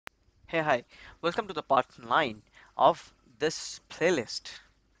Hey, hi, welcome to the part 9 of this playlist.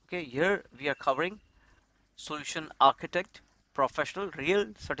 Okay, here we are covering solution architect, professional, real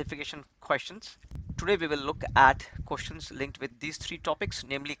certification questions. Today we will look at questions linked with these three topics,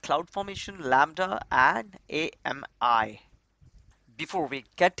 namely cloud formation, Lambda, and AMI. Before we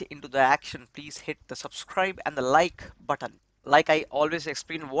get into the action, please hit the subscribe and the like button. Like I always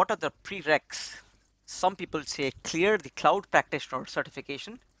explain, what are the prereqs? Some people say clear the cloud practitioner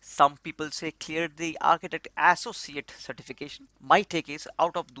certification. Some people say clear the architect associate certification. My take is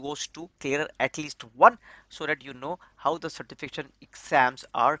out of those two, clear at least one so that you know how the certification exams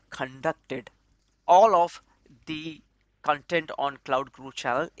are conducted. All of the content on Cloud Guru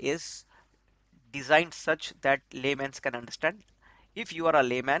channel is designed such that laymen can understand. If you are a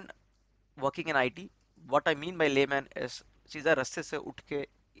layman working in IT, what I mean by layman is सीधा रास्ते से उठ के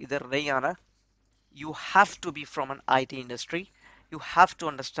इधर नहीं आना. You have to be from an IT industry. You have to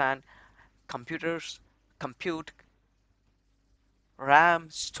understand computers, compute, RAM,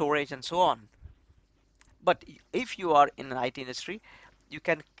 storage, and so on. But if you are in an IT industry, you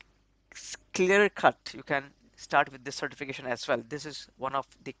can clear cut. You can start with this certification as well. This is one of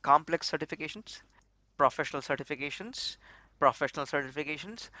the complex certifications. Professional certifications. Professional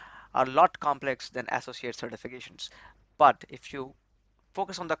certifications are a lot complex than associate certifications. But if you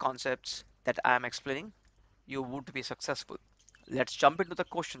focus on the concepts that I am explaining, you would be successful. Let's jump into the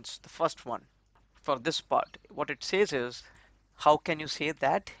questions. The first one for this part, what it says is, how can you say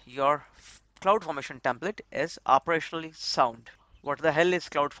that your cloud formation template is operationally sound? What the hell is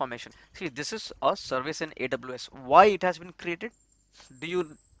cloud formation? See, this is a service in AWS. Why it has been created? Do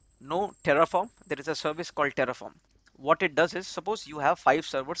you know Terraform? There is a service called Terraform. What it does is, suppose you have 5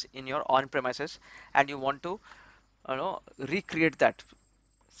 servers in your on-premises and you want to recreate that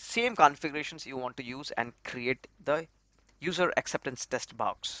same configurations you want to use and create the user acceptance test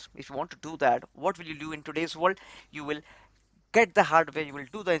box. If you want to do that, what will you do in today's world? You will get the hardware, you will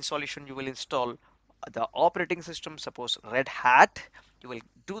do the installation, you will install the operating system, suppose Red Hat, you will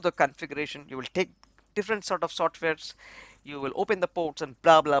do the configuration, you will take different sort of softwares, you will open the ports and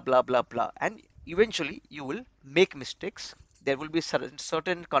blah blah blah blah blah, and eventually you will make mistakes. There will be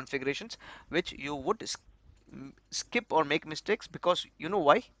certain configurations which you would skip or make mistakes, because you know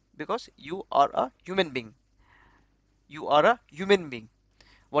why? Because you are a human being. You are a human being.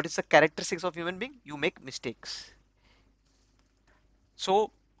 What is the characteristics of human being? You make mistakes. So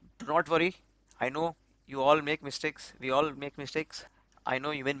do not worry. I know you all make mistakes. We all make mistakes. I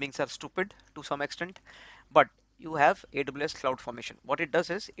know human beings are stupid to some extent, but you have AWS Cloud Formation. What it does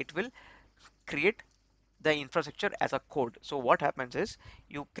is it will create the infrastructure as a code. So what happens is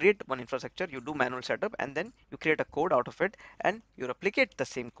you create one infrastructure, you do manual setup, and then you create a code out of it, and you replicate the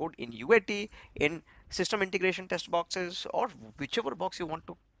same code in UAT, in system integration test boxes, or whichever box you want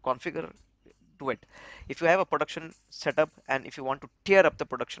to configure to it. If you have a production setup and if you want to tear up the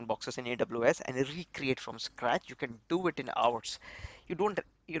production boxes in AWS and recreate from scratch, you can do it in hours. You don't,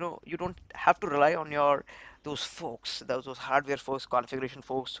 you don't have to rely on your those folks, those hardware folks, configuration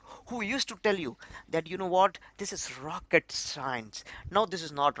folks who used to tell you that, you know what, this is rocket science. Now this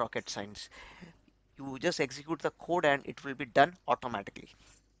is not rocket science. You just execute the code and it will be done automatically.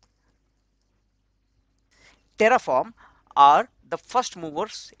 Terraform are the first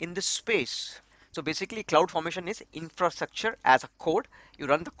movers in this space. So basically, cloud formation is infrastructure as a code. You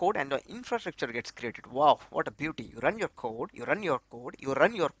run the code and the infrastructure gets created. Wow, what a beauty. You run your code, you run your code, you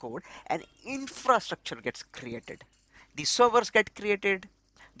run your code, and infrastructure gets created. The servers get created,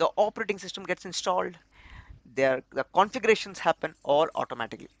 the operating system gets installed, the configurations happen all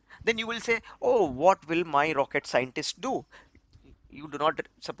automatically. Then you will say, oh, what will my rocket scientist do? You do not,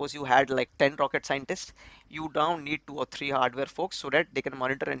 suppose you had like 10 rocket scientists, you now need 2 or 3 hardware folks so that they can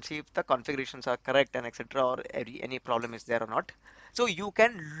monitor and see if the configurations are correct and etc, or any problem is there or not. So you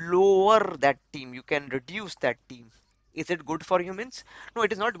can lower that team, you can reduce that team. Is it good for humans? No,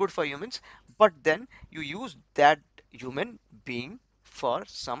 it is not good for humans, but then you use that human being for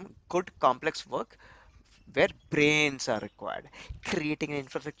some good complex work where brains are required. Creating an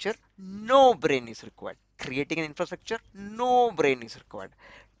infrastructure, no brain is required. Creating an infrastructure, no brain is required.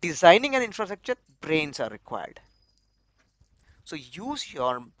 Designing an infrastructure, brains are required. So use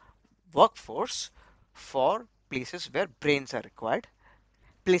your workforce for places where brains are required.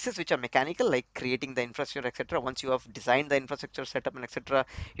 Places which are mechanical, like creating the infrastructure, etc. Once you have designed the infrastructure setup and etc.,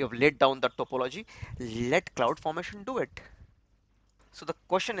 you have laid down the topology, let cloud formation do it. So the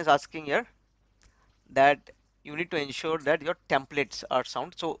question is asking here that you need to ensure that your templates are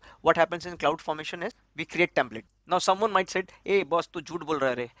sound. So what happens in cloud formation is we create template. Now someone might say, hey boss, tu jhoot bol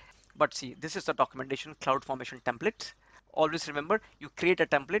raha hai. But see, this is the documentation cloud formation templates. Always remember, you create a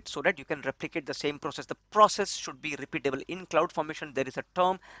template so that you can replicate the same process. The process should be repeatable. In cloud formation, there is a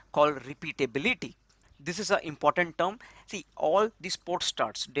term called repeatability. This is an important term. See, all the sports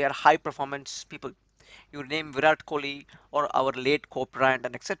stars, they are high performance people. You name Virat Kohli or our late Kobe Bryant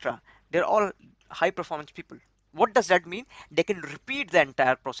and etc. They're all high performance people. What does that mean? They can repeat the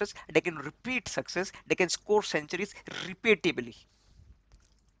entire process, they can repeat success, they can score centuries repeatably.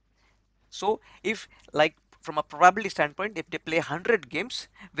 So if, like, from a probability standpoint, if they play 100 games,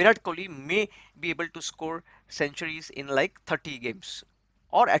 Virat Kohli may be able to score centuries in like 30 games,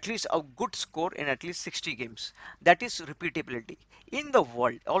 or at least a good score in at least 60 games. That is repeatability. In the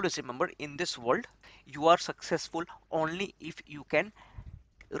world, always remember, in this world, you are successful only if you can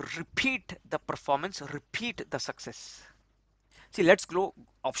repeat the performance, repeat the success. See, let's go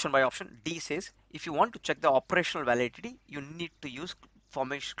option by option. D says if you want to check the operational validity, you need to use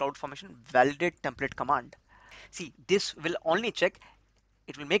formation, cloud formation validate template command. See, this will only check,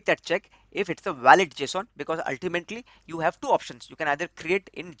 it will make that check if it's a valid JSON, because ultimately you have two options. You can either create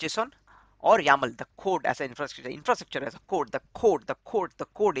in JSON or YAML, the code as an infrastructure, infrastructure as a code, the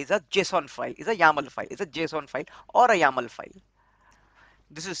code is a JSON file, is a YAML file, is a JSON file or a YAML file.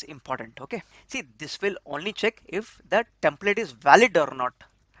 This is important, okay? See, this will only check if the template is valid or not.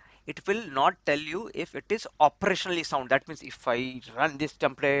 It will not tell you if it is operationally sound. That means if I run this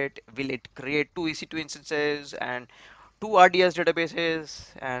template, will it create two EC2 instances and two RDS databases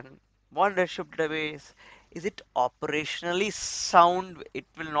and one Redshift database? Is it operationally sound? It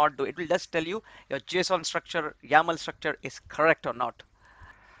will not do. It will just tell you your JSON structure, YAML structure is correct or not.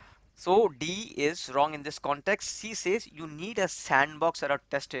 So D is wrong in this context. C says you need a sandbox or a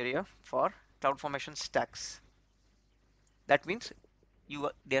test area for CloudFormation stacks. That means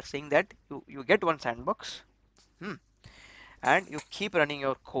they are saying that you get one sandbox, hmm, and you keep running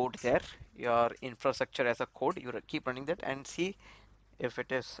your code there, your infrastructure as a code, you keep running that and see if it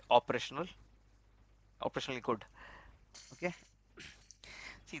is operationally good. Okay,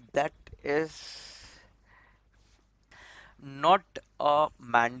 see, that is not a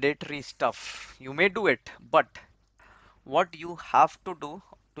mandatory stuff. You may do it, but what you have to do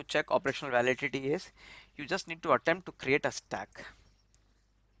to check operational validity is you just need to attempt to create a stack.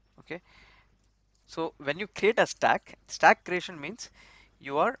 Okay, so when you create a stack creation means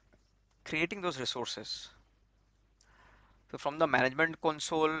you are creating those resources. So from the management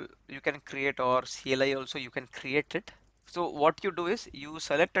console you can create, or CLI also you can create it. So what you do is you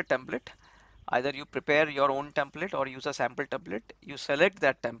select a template, either you prepare your own template or use a sample template, you select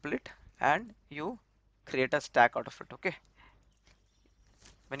that template and you create a stack out of it. Okay,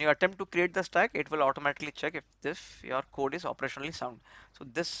 when you attempt to create the stack, it will automatically check if this your code is operationally sound. So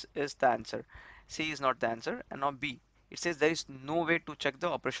this is the answer. C is not the answer. And now B, it says there is no way to check the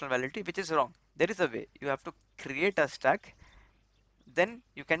operational validity, which is wrong. There is a way. You have to create a stack, then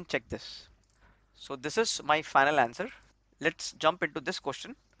you can check this. So this is my final answer. Let's jump into this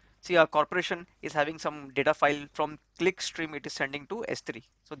question. See, our corporation is having some data file from clickstream, it is sending to S3.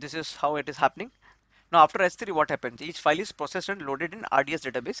 So this is how it is happening. Now after S3, what happens? Each file is processed and loaded in RDS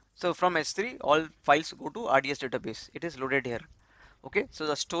database. So from S3, all files go to RDS database. It is loaded here. Okay, so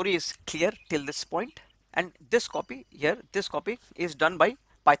the story is clear till this point. And this copy here, this copy is done by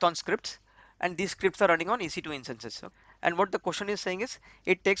Python scripts, and these scripts are running on EC2 instances. And what the question is saying is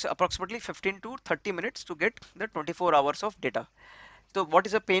it takes approximately 15 to 30 minutes to get the 24 hours of data. So what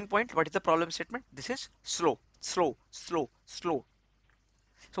is the pain point? What is the problem statement? This is slow, slow, slow, slow.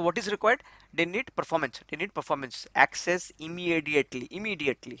 So what is required? They need performance. They need performance. Access immediately,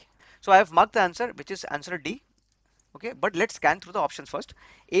 immediately. So I have marked the answer, which is answer D. Okay, but let's scan through the options first.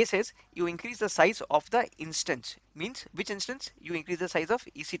 A says you increase the size of the instance. Means which instance? You increase the size of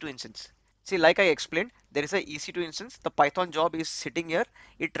EC2 instance. See, like I explained, there is a EC2 instance. The Python job is sitting here.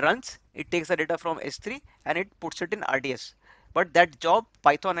 It runs, it takes the data from S3 and it puts it in RDS. But that job,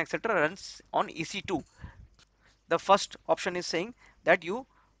 Python, etc., runs on EC2. The first option is saying that you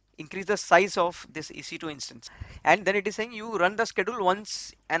increase the size of this EC2 instance, and then it is saying you run the schedule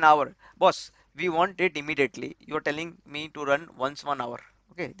once an hour. Boss, we want it immediately. You are telling me to run once 1 hour.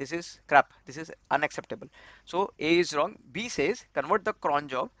 Okay, this is crap. This is unacceptable. So A is wrong. B says convert the cron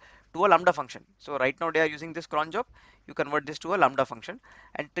job to a lambda function. So right now they are using this cron job. You convert this to a lambda function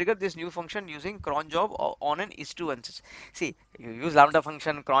and trigger this new function using cron job on an is2 instance. See, you use lambda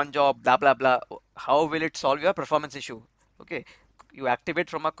function, cron job, blah blah blah. How will it solve your performance issue? Okay, you activate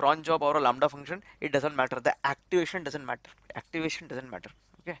from a cron job or a lambda function, it doesn't matter. The activation doesn't matter. Activation doesn't matter.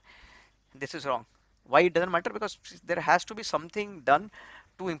 Okay, this is wrong. Why it doesn't matter? Because there has to be something done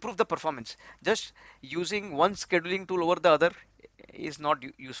to improve the performance. Just using one scheduling tool over the other is not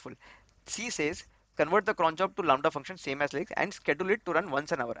useful. C says Convert the cron job to lambda function same as legs and schedule it to run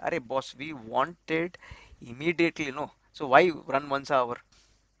once an hour. Arey boss, we want it immediately, no? So why run once an hour?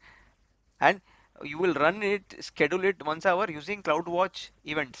 And you will run it, schedule it once an hour using CloudWatch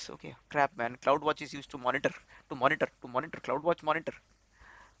events. Okay, crap, man. CloudWatch is used to monitor. CloudWatch monitor.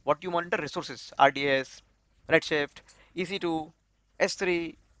 What you monitor? Resources, RDS, Redshift, EC2,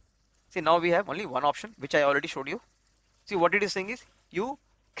 S3. See, now we have only one option, which I already showed you. See, what it is saying is you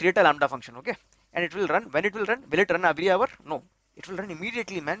create a lambda function, okay, and it will run. When it will run, will it run every hour? No, it will run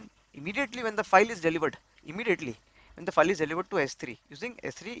immediately, man. Immediately when the file is delivered. Immediately when the file is delivered to S3 using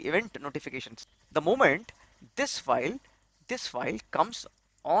S3 event notifications. The moment this file this file comes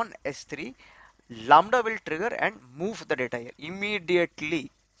on S3, lambda will trigger and move the data here immediately.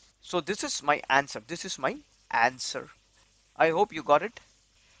 So this is my answer. This is my answer. I hope you got it.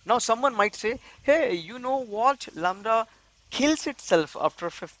 Now someone might say, hey, you know what? Lambda kills itself after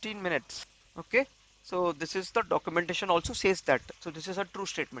 15 minutes. Okay. So this is the documentation also says that. So this is a true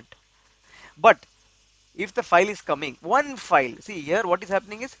statement. But if the file is coming, one file, see here what is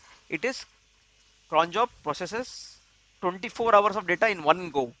happening is it is cron job processes 24 hours of data in one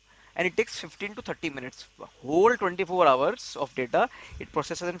go and it takes 15 to 30 minutes. The whole 24 hours of data it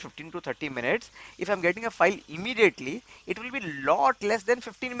processes in 15 to 30 minutes. If I'm getting a file immediately, it will be lot less than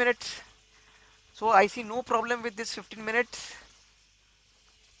 15 minutes. So I see no problem with this 15 minutes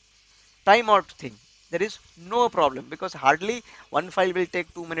timeout thing. There is no problem because hardly one file will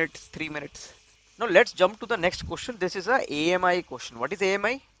take 2 minutes, 3 minutes. Now let's jump to the next question. This is a AMI question. What is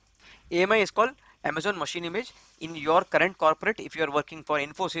AMI? AMI is called Amazon Machine Image. In your current corporate, if you are working for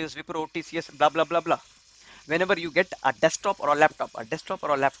Infosys, Wipro, TCS, blah blah blah blah. Whenever you get a desktop or a laptop,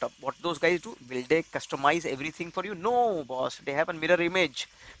 what those guys do? Will they customize everything for you? No, boss. They have a mirror image.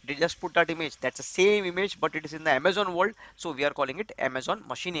 They just put that image. That's the same image, but it is in the Amazon world. So we are calling it Amazon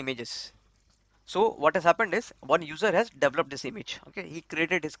Machine Images. So what has happened is one user has developed this image. Okay, he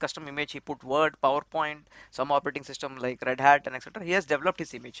created his custom image. He put Word, PowerPoint, some operating system like Red Hat and etc. He has developed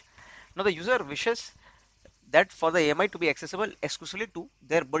his image. Now the user wishes that for the AMI to be accessible exclusively to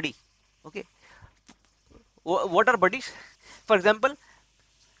their buddy. Okay, what are buddies? For example,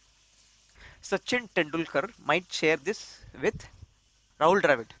 Sachin Tendulkar might share this with Rahul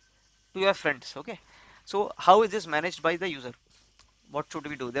Dravid to your friends. Okay, so how is this managed by the user? What should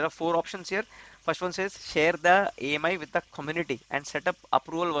we do? There are four options here. First one says share the AMI with the community and set up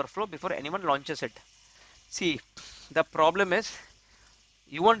approval workflow before anyone launches it. See, the problem is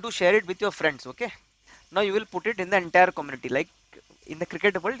you want to share it with your friends, okay? Now you will put it in the entire community. Like in the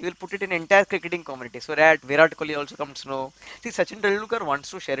cricket world, you will put it in entire cricketing community. So that Virat Kohli also comes to know. See, Sachin Tendulkar wants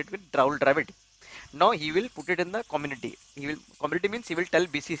to share it with Rahul Dravid. Now he will put it in the community. He will community means he will tell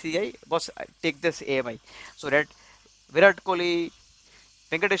BCCI, boss, take this AMI, so that Virat Kohli,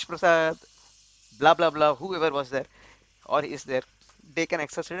 Venkatesh Prasad, blah blah blah, whoever was there or is there, they can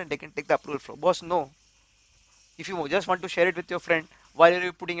access it and they can take the approval flow. Boss, no. If you just want to share it with your friend, why are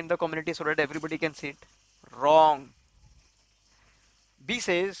you putting in the community so that everybody can see it? Wrong. B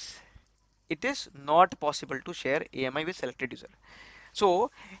says it is not possible to share AMI with selected user.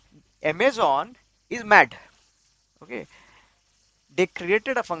 So Amazon is mad. Okay, they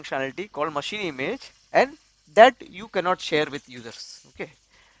created a functionality called machine image and that you cannot share with users. Okay,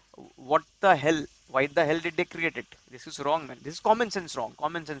 what the hell? Why the hell did they create it? This is wrong, man. This is common sense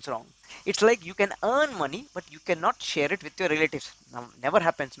wrong. It's like you can earn money but you cannot share it with your relatives. Now never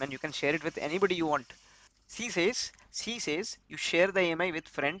happens, man. You can share it with anybody you want. She says you share the AMI with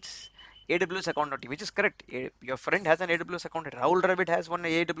friends AWS account ID, which is correct. Your friend has an AWS account. Rahul Dravid has one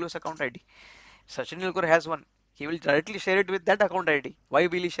AWS account ID. Sachin Tendulkar has one. He will directly share it with that account ID. Why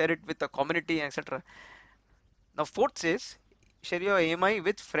will he share it with the community, etc.? Now, fourth says share your AMI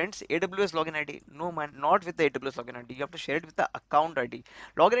with friends AWS login ID. No, man, not with the AWS login ID. You have to share it with the account ID.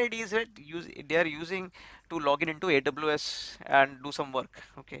 Login ID is they are using to log in into AWS and do some work.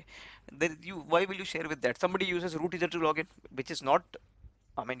 Okay, then why will you share with that? Somebody uses root user to log in, which is not.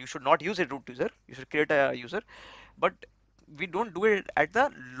 I mean, you should not use a root user. You should create a user, but we don't do it at the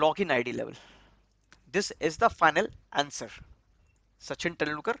login ID level. This is the final answer. Sachin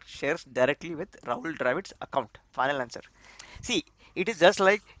Tendulkar shares directly with Rahul Dravid's account. Final answer. See, it is just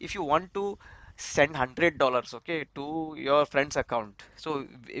like if you want to send $100, okay, to your friend's account. So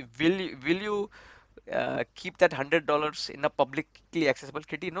will you keep that $100 in a publicly accessible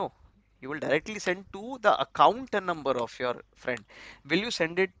kitty? No. You will directly send to the account number of your friend. Will you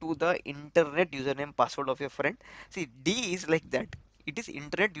send it to the internet username password of your friend? See, D is like that. It is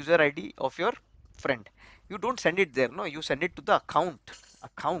internet user ID of your friend. You don't send it there, no. You send it to the account.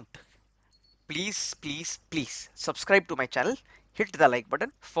 Account. Please, please, please subscribe to my channel. hit the like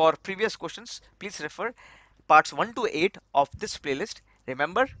button. For previous questions, please refer parts 1 to 8 of this playlist.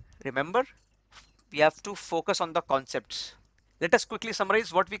 Remember, remember, we have to focus on the concepts. Let us quickly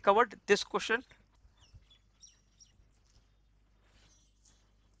summarize what we covered this question.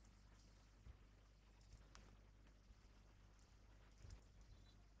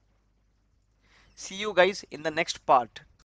 See you guys in the next part.